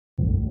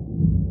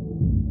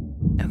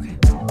Okay.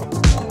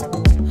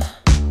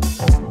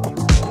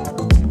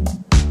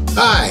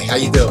 Hi, how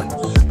you doing?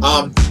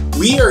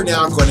 We are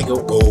now going to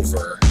go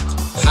over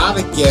how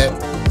to get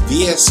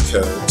VS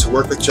Code to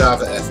work with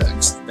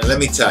JavaFX. Now let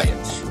me tell you,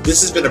 this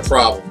has been a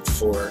problem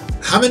for,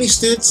 how many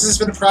students has this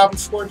been a problem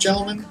for,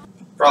 gentlemen?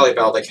 Probably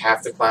about like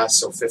half the class,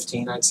 so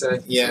 15 I'd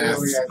say. Yeah.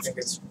 Really, I think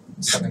it's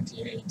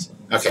 17, 18.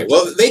 Okay,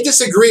 well, they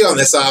disagree on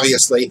this,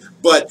 obviously,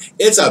 but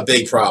it's a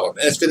big problem,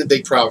 and it's been a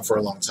big problem for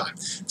a long time.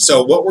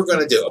 So what we're going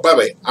to do, oh, by the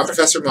way, I'm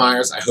Professor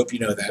Myers, I hope you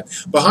know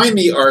that. Behind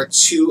me are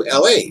two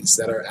LAs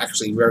that are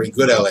actually very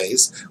good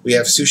LAs. We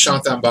have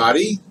Sushanth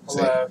Ambati,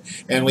 Hello.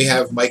 and we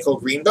have Michael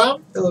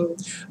Greenbaum. Hello.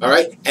 All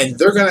right, and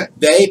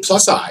they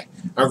plus I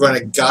are going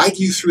to guide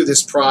you through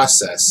this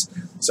process.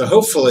 So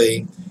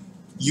hopefully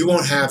you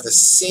won't have the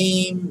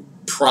same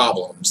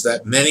problems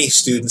that many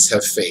students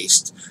have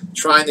faced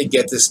trying to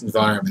get this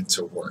environment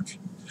to work.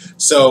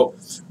 So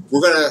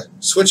we're going to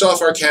switch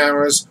off our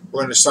cameras.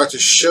 We're going to start to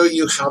show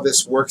you how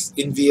this works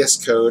in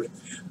VS Code.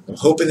 I'm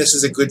hoping this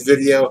is a good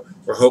video.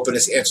 We're hoping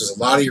this answers a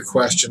lot of your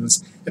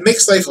questions. It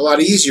makes life a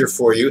lot easier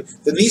for you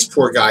than these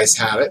poor guys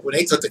had it when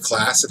they took the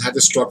class and had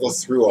to struggle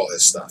through all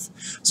this stuff.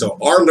 So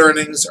our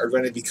learnings are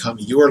going to become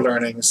your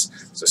learnings.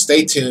 So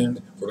stay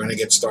tuned. We're going to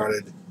get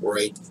started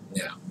right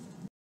now.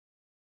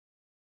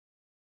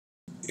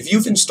 If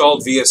you've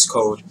installed VS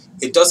Code,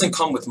 it doesn't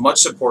come with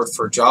much support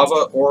for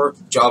Java or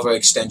Java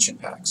extension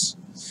packs.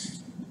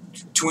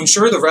 To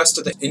ensure the rest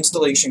of the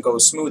installation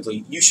goes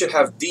smoothly, you should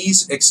have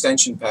these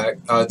extensions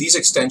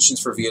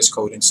for VS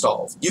Code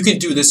installed. You can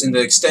do this in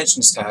the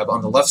Extensions tab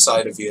on the left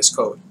side of VS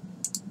Code.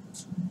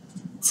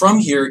 From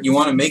here, you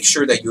want to make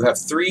sure that you have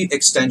 3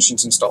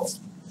 extensions installed.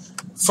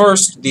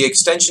 First, the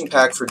extension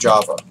pack for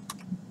Java.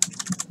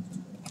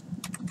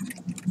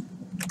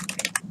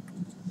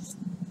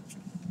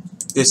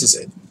 This is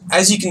it.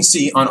 As you can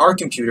see, on our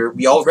computer,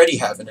 we already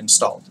have it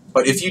installed.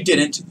 But if you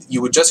didn't,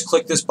 you would just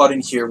click this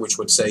button here, which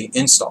would say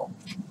Install.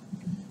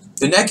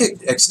 The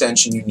next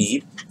extension you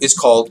need is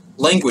called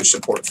Language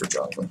Support for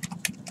Java.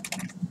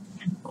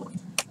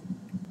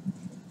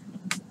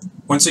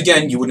 Once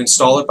again, you would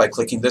install it by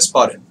clicking this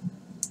button.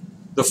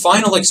 The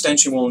final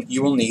extension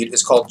you will need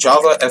is called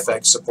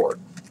JavaFX Support.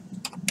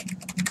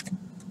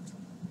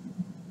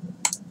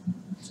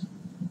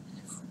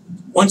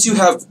 Once you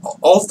have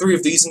all 3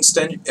 of these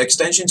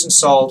extensions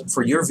installed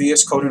for your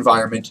VS Code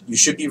environment, you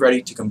should be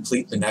ready to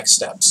complete the next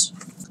steps.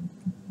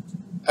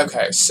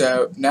 Okay,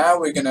 so now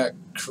we're going to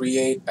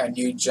create a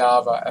new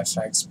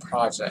JavaFX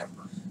project.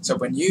 So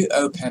when you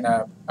open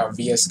up a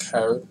VS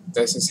Code,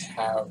 this is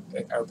how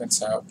it opens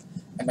up.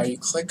 And now you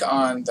click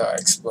on the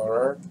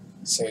Explorer,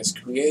 it says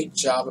Create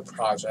Java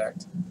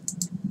Project,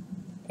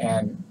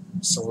 and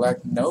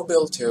select No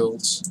Build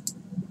Tools.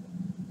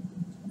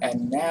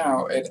 And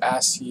now it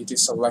asks you to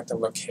select a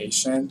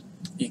location.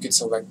 You could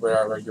select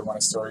wherever you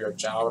want to store your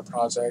Java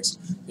projects.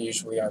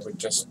 Usually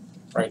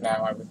right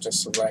now I would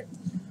just select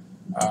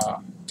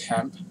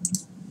temp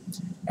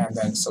and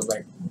then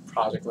select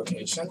project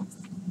location.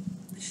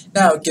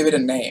 Now give it a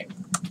name.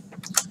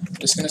 I'm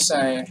just going to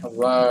say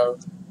hello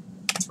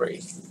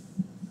 3.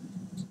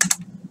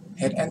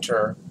 Hit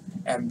enter,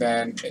 and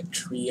then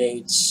it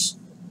creates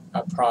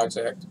a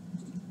project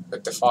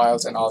with the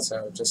files and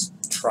also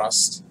just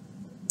trust.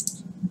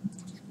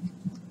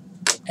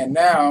 And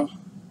now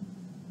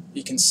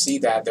you can see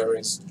that there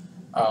is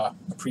a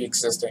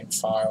pre-existing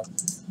file,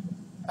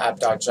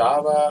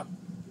 app.java,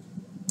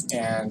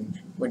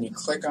 and when you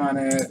click on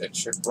it, it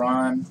should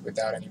run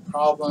without any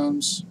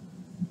problems.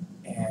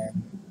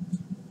 And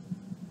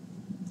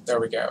there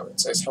we go. It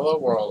says hello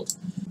world.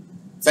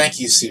 Thank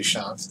you,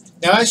 Sushanth.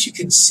 Now, as you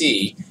can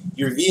see,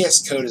 your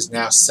VS Code is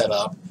now set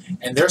up,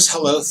 and there's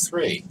Hello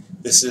 3.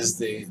 This is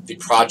the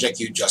project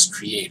you just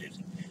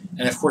created.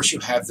 And of course, you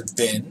have the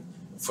bin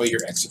for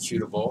your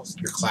executable,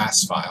 your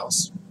class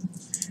files.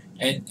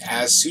 And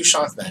as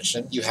Sushanth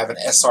mentioned, you have an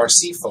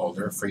SRC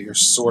folder for your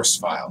source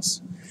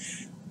files.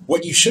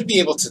 What you should be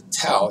able to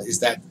tell is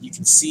that you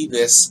can see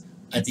this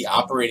at the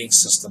operating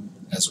system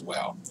as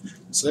well.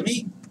 So let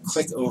me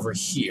click over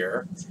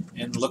here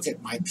and look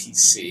at my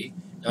PC.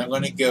 And I'm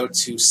going to go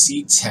to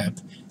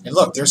ctemp, and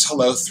look, there's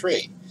Hello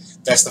 3.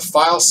 That's the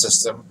file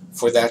system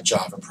for that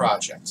Java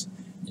project.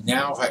 And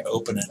now if I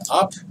open it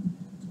up,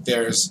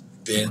 there's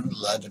bin,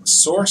 lib, and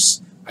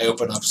source. I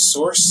open up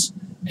source,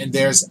 and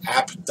there's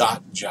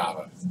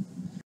app.java.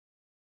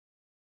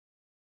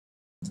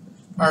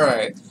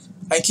 Alright,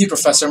 thank you,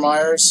 Professor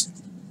Myers.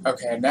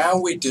 Okay, now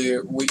we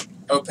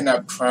open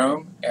up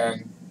Chrome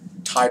and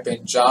type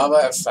in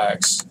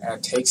JavaFX, and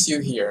it takes you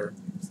here.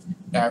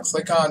 Now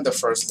click on the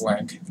first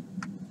link.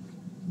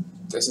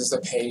 This is the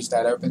page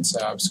that opens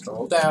up.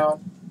 Scroll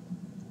down,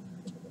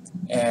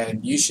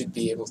 and you should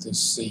be able to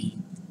see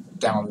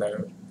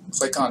download.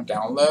 Click on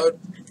download,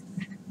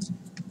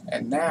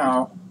 and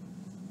now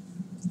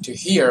to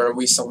here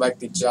we select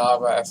the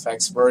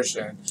JavaFX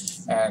version,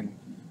 and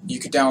you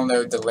could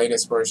download the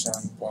latest version,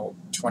 well,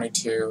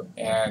 22,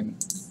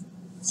 and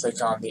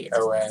click on the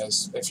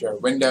OS. If you're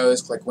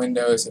Windows, click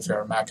Windows. If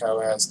you're Mac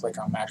OS, click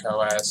on Mac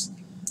OS.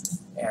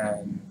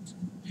 And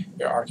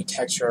your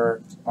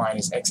architecture, mine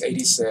is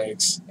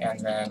x86, and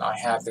then I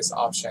have this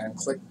option,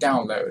 click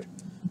download.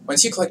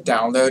 Once you click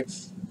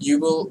download, you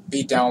will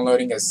be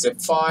downloading a zip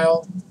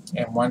file,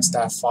 and once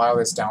that file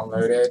is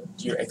downloaded,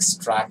 you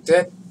extract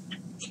it,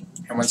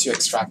 and once you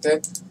extract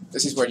it,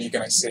 this is what you're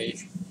going to see.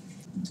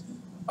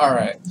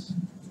 Alright,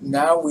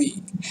 now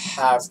we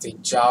have the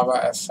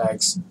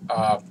JavaFX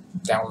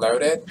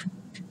downloaded.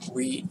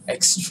 We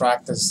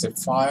extract the zip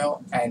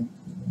file and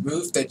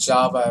move the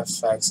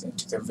JavaFX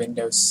into the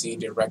Windows C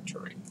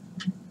directory.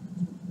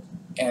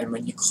 And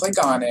when you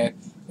click on it,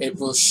 it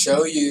will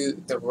show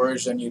you the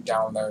version you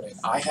downloaded.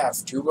 I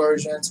have 2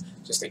 versions,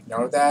 just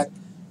ignore that.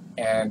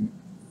 And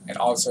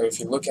also if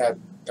you look at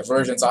the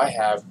versions I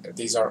have,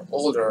 these are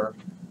older,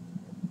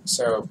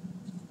 so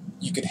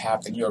you could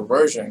have the newer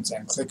versions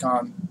and click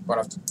on one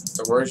of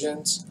the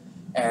versions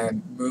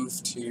and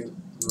move to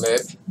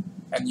lib.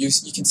 And you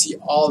can see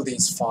all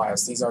these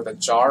files. These are the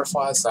jar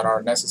files that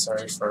are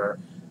necessary for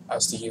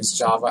us to use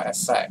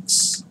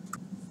JavaFX.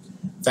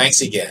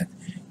 Thanks again.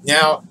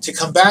 Now, to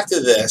come back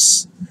to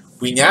this,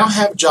 we now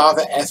have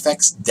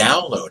JavaFX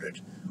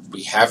downloaded.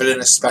 We have it in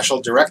a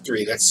special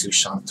directory that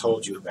Sushanth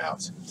told you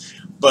about.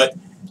 But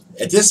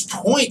at this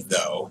point,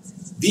 though,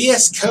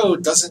 VS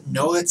Code doesn't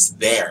know it's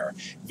there.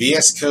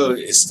 VS Code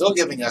is still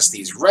giving us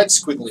these red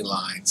squiggly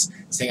lines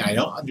saying, I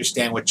don't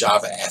understand what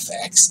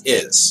JavaFX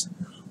is.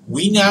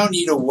 We now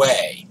need a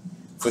way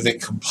for the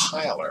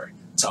compiler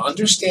to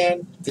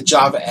understand the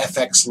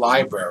JavaFX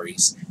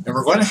libraries, and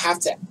we're going to have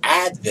to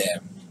add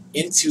them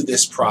into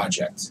this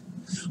project.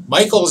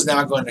 Michael is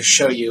now going to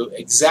show you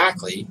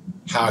exactly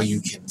how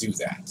you can do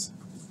that.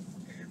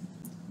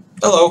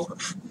 Hello.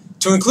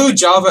 To include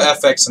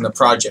JavaFX in the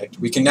project,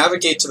 we can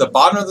navigate to the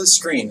bottom of the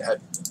screen.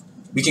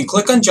 We can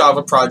click on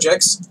Java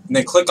Projects, and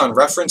then click on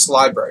Reference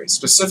Libraries,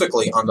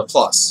 specifically on the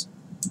plus.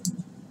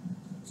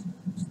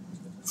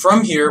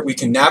 From here, we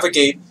can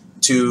navigate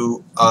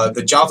to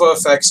the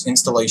JavaFX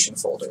installation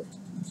folder.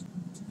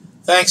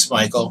 Thanks,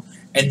 Michael.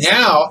 And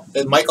now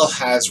that Michael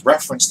has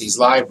referenced these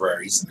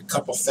libraries, a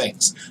couple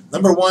things.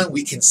 Number one,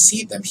 we can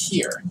see them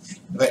here.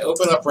 If I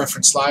open up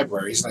Reference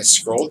Libraries and I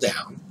scroll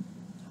down,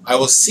 I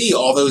will see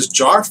all those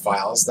jar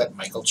files that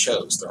Michael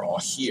chose. They're all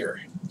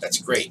here. That's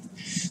great.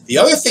 The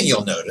other thing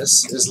you'll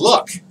notice is,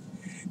 look,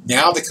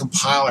 now the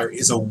compiler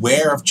is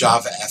aware of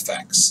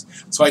JavaFX.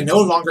 So I no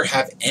longer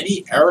have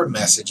any error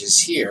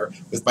messages here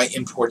with my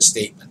import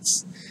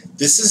statements.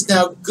 This is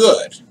now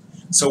good.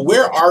 So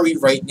where are we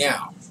right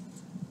now?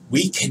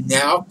 We can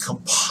now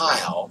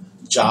compile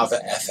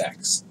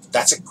JavaFX.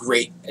 That's a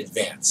great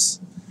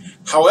advance.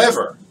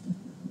 However,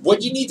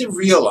 what you need to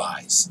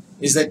realize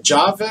is that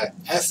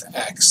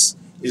JavaFX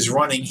is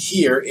running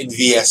here in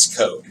VS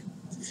Code.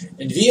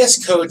 And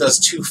VS Code does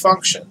 2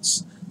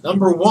 functions.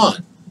 Number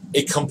one,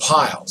 it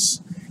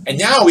compiles. And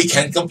now we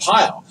can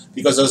compile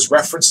because those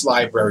reference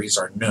libraries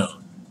are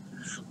known.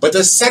 But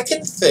the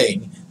second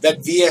thing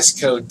that VS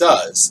Code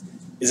does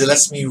is it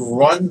lets me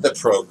run the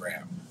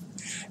program.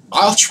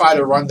 I'll try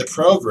to run the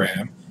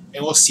program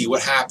and we'll see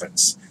what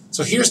happens.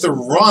 So here's the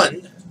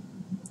run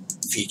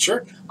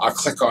feature. I'll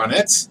click on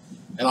it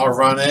and I'll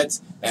run it,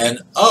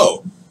 and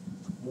oh,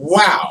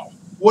 wow,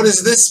 what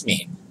does this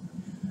mean?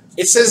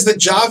 It says the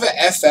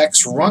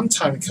JavaFX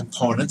runtime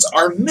components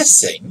are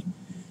missing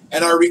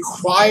and are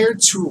required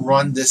to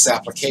run this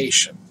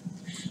application.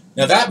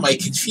 Now that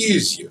might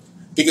confuse you,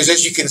 because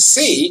as you can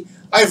see,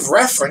 I've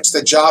referenced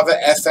the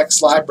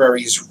JavaFX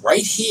libraries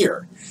right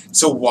here.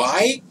 So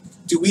why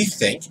do we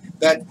think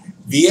that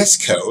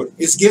VS Code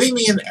is giving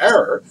me an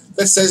error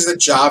that says the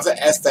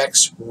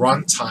JavaFX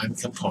runtime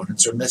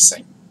components are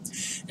missing?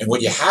 And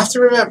what you have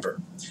to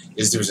remember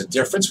is there's a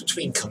difference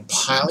between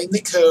compiling the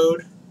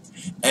code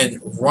and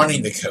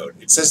running the code.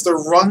 It says the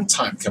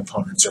runtime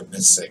components are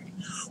missing.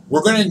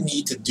 We're going to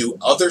need to do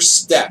other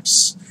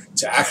steps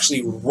to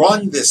actually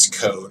run this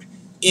code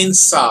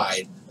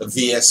inside of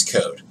VS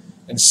Code.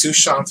 And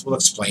Sushanth will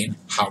explain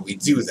how we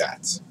do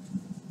that.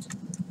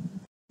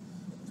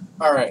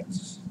 Alright,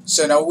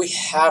 so now we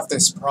have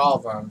this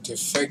problem. To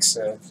fix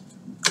it,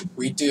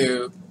 we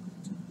go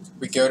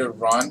to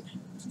Run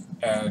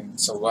and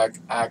select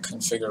Add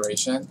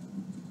Configuration,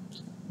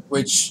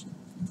 which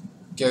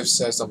gives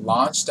us a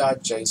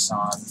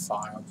launch.json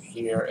file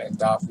here in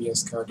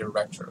 .vscode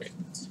directory.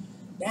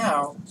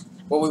 Now,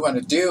 what we want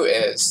to do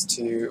is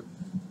to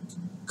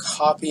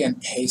copy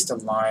and paste a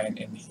line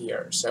in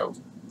here. So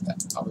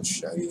I will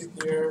show you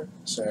here.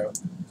 So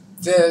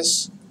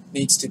this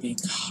needs to be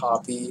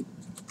copied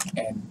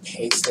and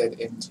pasted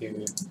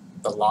into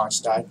the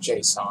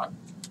launch.json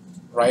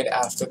right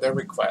after the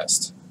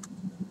request.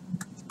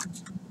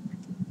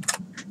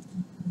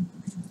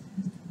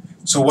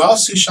 So while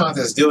Sushanth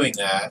is doing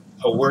that,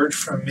 a word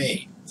from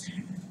me.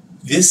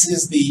 This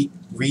is the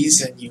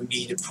reason you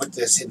need to put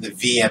this in the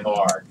VM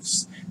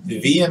args.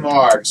 The VM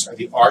args are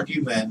the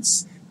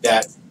arguments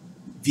that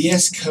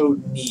VS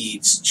Code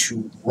needs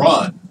to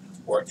run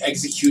or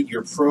execute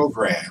your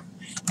program.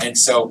 And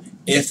so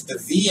if the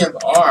VM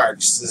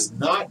args is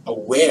not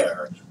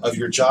aware of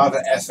your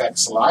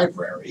JavaFX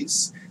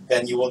libraries,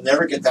 then you will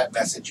never get that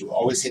message. You will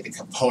always say the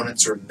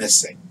components are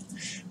missing.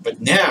 But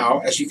now,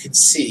 as you can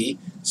see,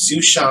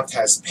 Sushanth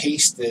has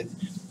pasted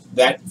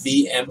that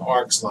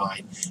VMArgs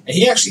line. And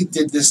he actually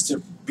did this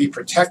to be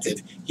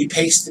protected. He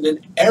pasted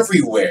it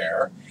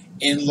everywhere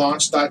in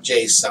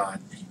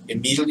launch.json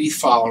immediately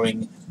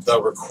following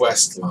the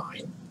request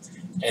line.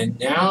 And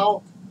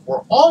now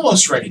we're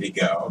almost ready to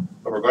go,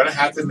 but we're going to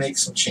have to make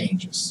some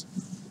changes.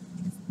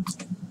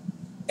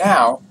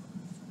 Now,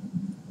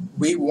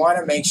 we want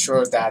to make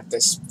sure that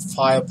this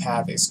file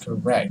path is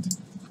correct.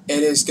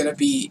 It is going to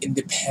be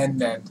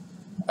independent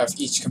of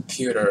each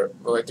computer.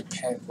 Well, it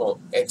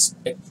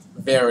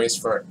varies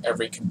for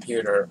every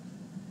computer.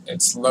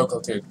 It's local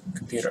to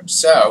computer.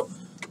 So,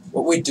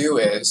 what we do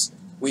is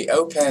we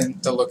open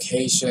the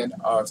location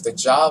of the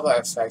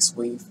JavaFX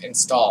we've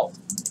installed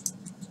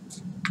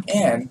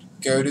and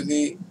go to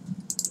the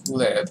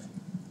lib,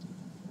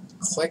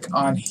 click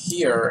on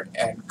here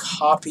and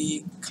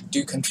copy,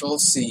 do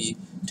Control-C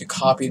to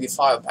copy the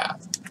file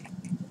path.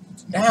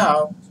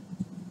 Now,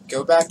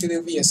 go back to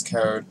the VS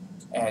Code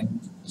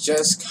and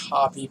just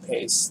copy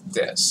paste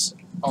this,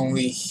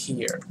 only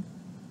here,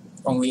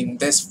 only in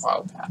this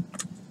file path.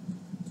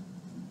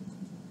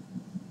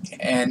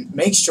 And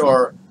make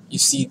sure you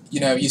see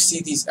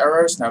these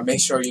errors. Now make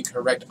sure you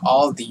correct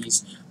all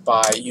these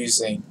by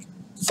using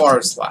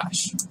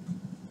 /.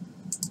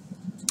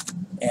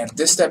 And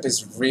this step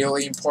is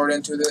really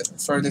important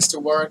for this to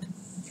work.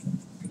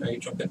 Now you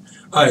jump in.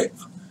 Alright.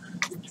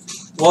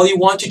 While you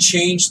want to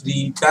change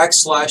the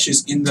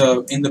backslashes in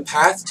the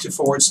path to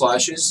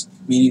 /,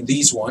 meaning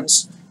these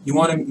ones, you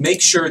want to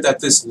make sure that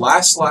this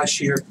last slash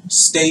here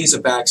stays a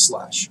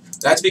backslash.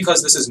 That's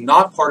because this is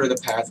not part of the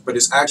path, but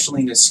is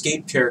actually an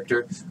escape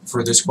character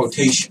for this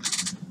quotation.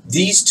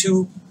 These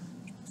two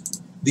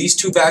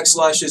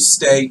backslashes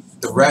stay,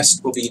 the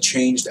rest will be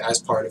changed as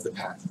part of the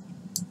path.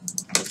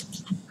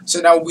 So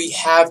now we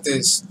have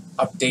this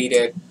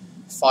updated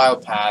file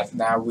path.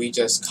 Now we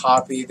just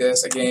copy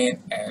this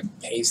again and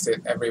paste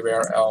it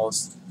everywhere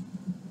else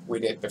we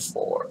did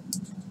before.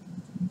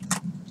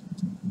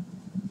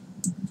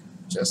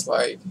 Just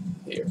like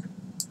here.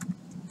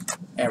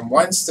 And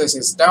once this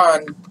is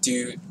done,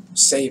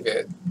 save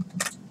it.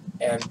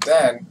 And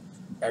then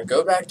now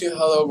go back to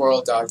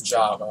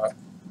hello-world.java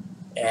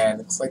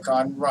and click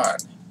on run.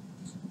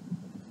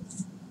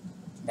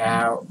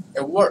 Now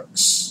it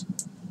works.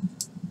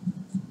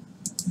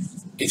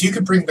 If you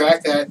could bring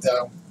back that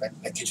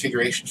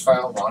configuration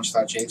file,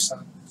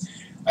 launch.json,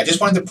 I just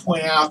wanted to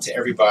point out to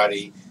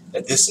everybody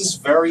that this is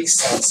very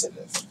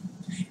sensitive.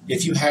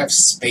 If you have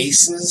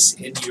spaces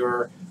in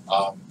your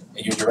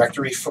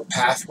directory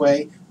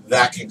pathway,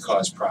 that can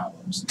cause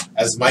problems.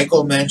 As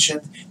Michael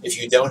mentioned,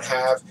 if you don't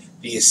have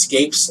the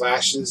escape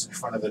slashes in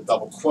front of the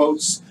double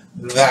quotes,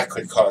 that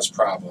could cause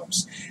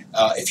problems.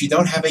 If you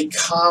don't have a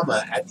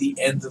comma at the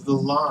end of the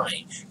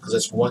line, because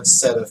it's one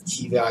set of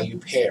key value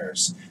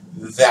pairs,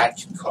 that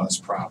can cause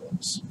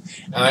problems.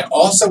 And I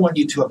also want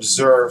you to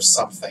observe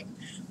something.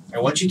 I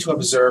want you to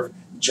observe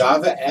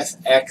javafx.web.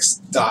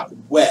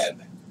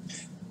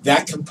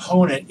 That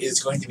component is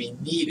going to be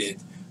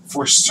needed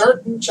for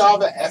certain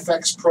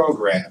JavaFX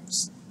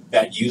programs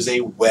that use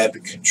a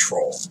web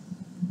control.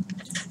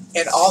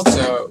 And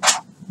also,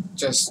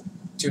 just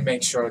to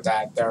make sure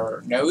that there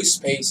are no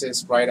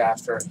spaces right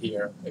after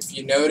here. If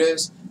you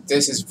notice,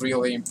 this is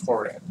really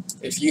important.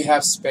 If you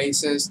have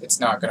spaces, it's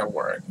not going to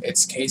work.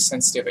 It's case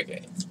sensitive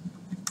again.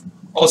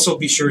 Also,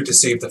 be sure to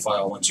save the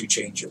file once you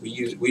change it.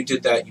 We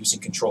did that using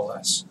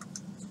Control-S.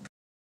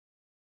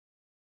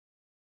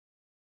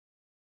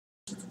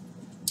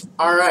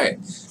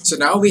 Alright, so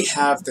now we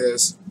have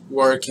this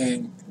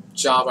working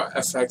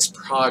JavaFX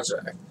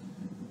project.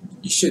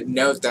 You should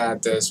note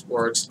that this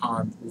works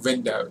on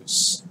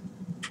Windows,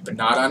 but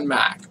not on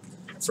Mac.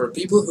 For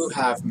people who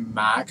have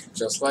Mac,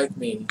 just like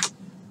me,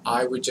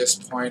 I would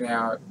just point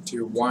out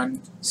to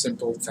one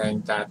simple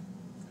thing that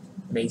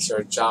makes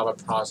your Java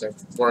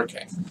project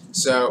working.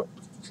 So,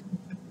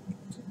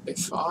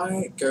 if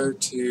I go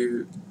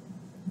to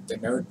the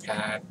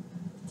notepad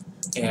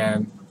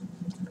and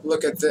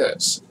look at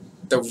this,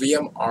 the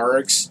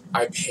VMArgs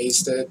I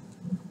pasted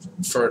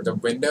for the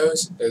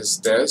Windows is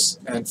this,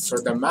 and for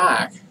the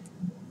Mac,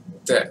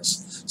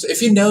 this. So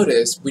if you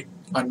notice,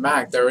 on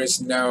Mac there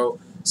is no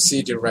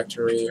C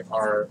directory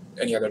or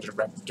any other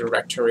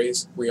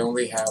directories. We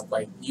only have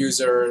like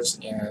users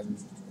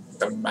and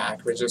the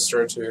Mac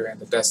register too and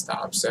the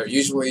desktop. So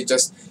usually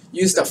just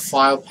use the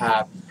file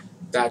path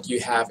that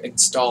you have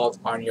installed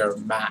on your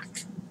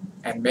Mac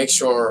and make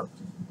sure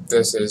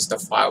this is the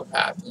file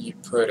path you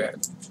put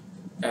in.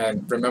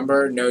 And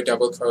remember, no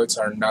double quotes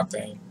or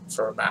nothing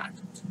for Mac.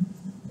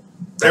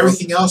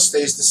 Everything else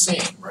stays the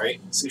same,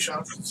 right,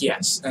 Sushanth?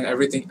 Yes, and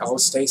everything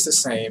else stays the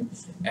same,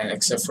 and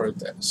except for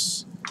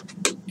this.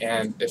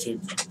 And if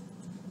you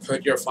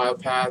put your file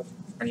path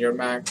on your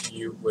Mac,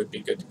 you would be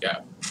good to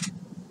go.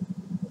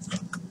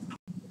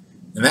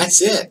 And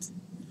that's it.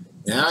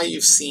 Now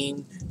you've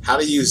seen how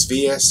to use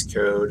VS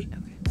Code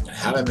and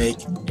how to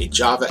make a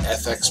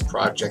JavaFX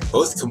project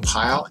both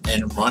compile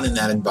and run in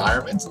that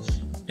environment.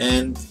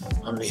 And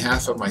On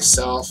behalf of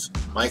myself,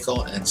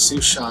 Michael, and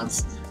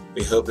Sushanth,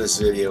 we hope this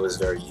video was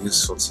very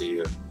useful to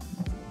you,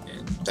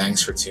 and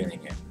thanks for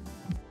tuning in.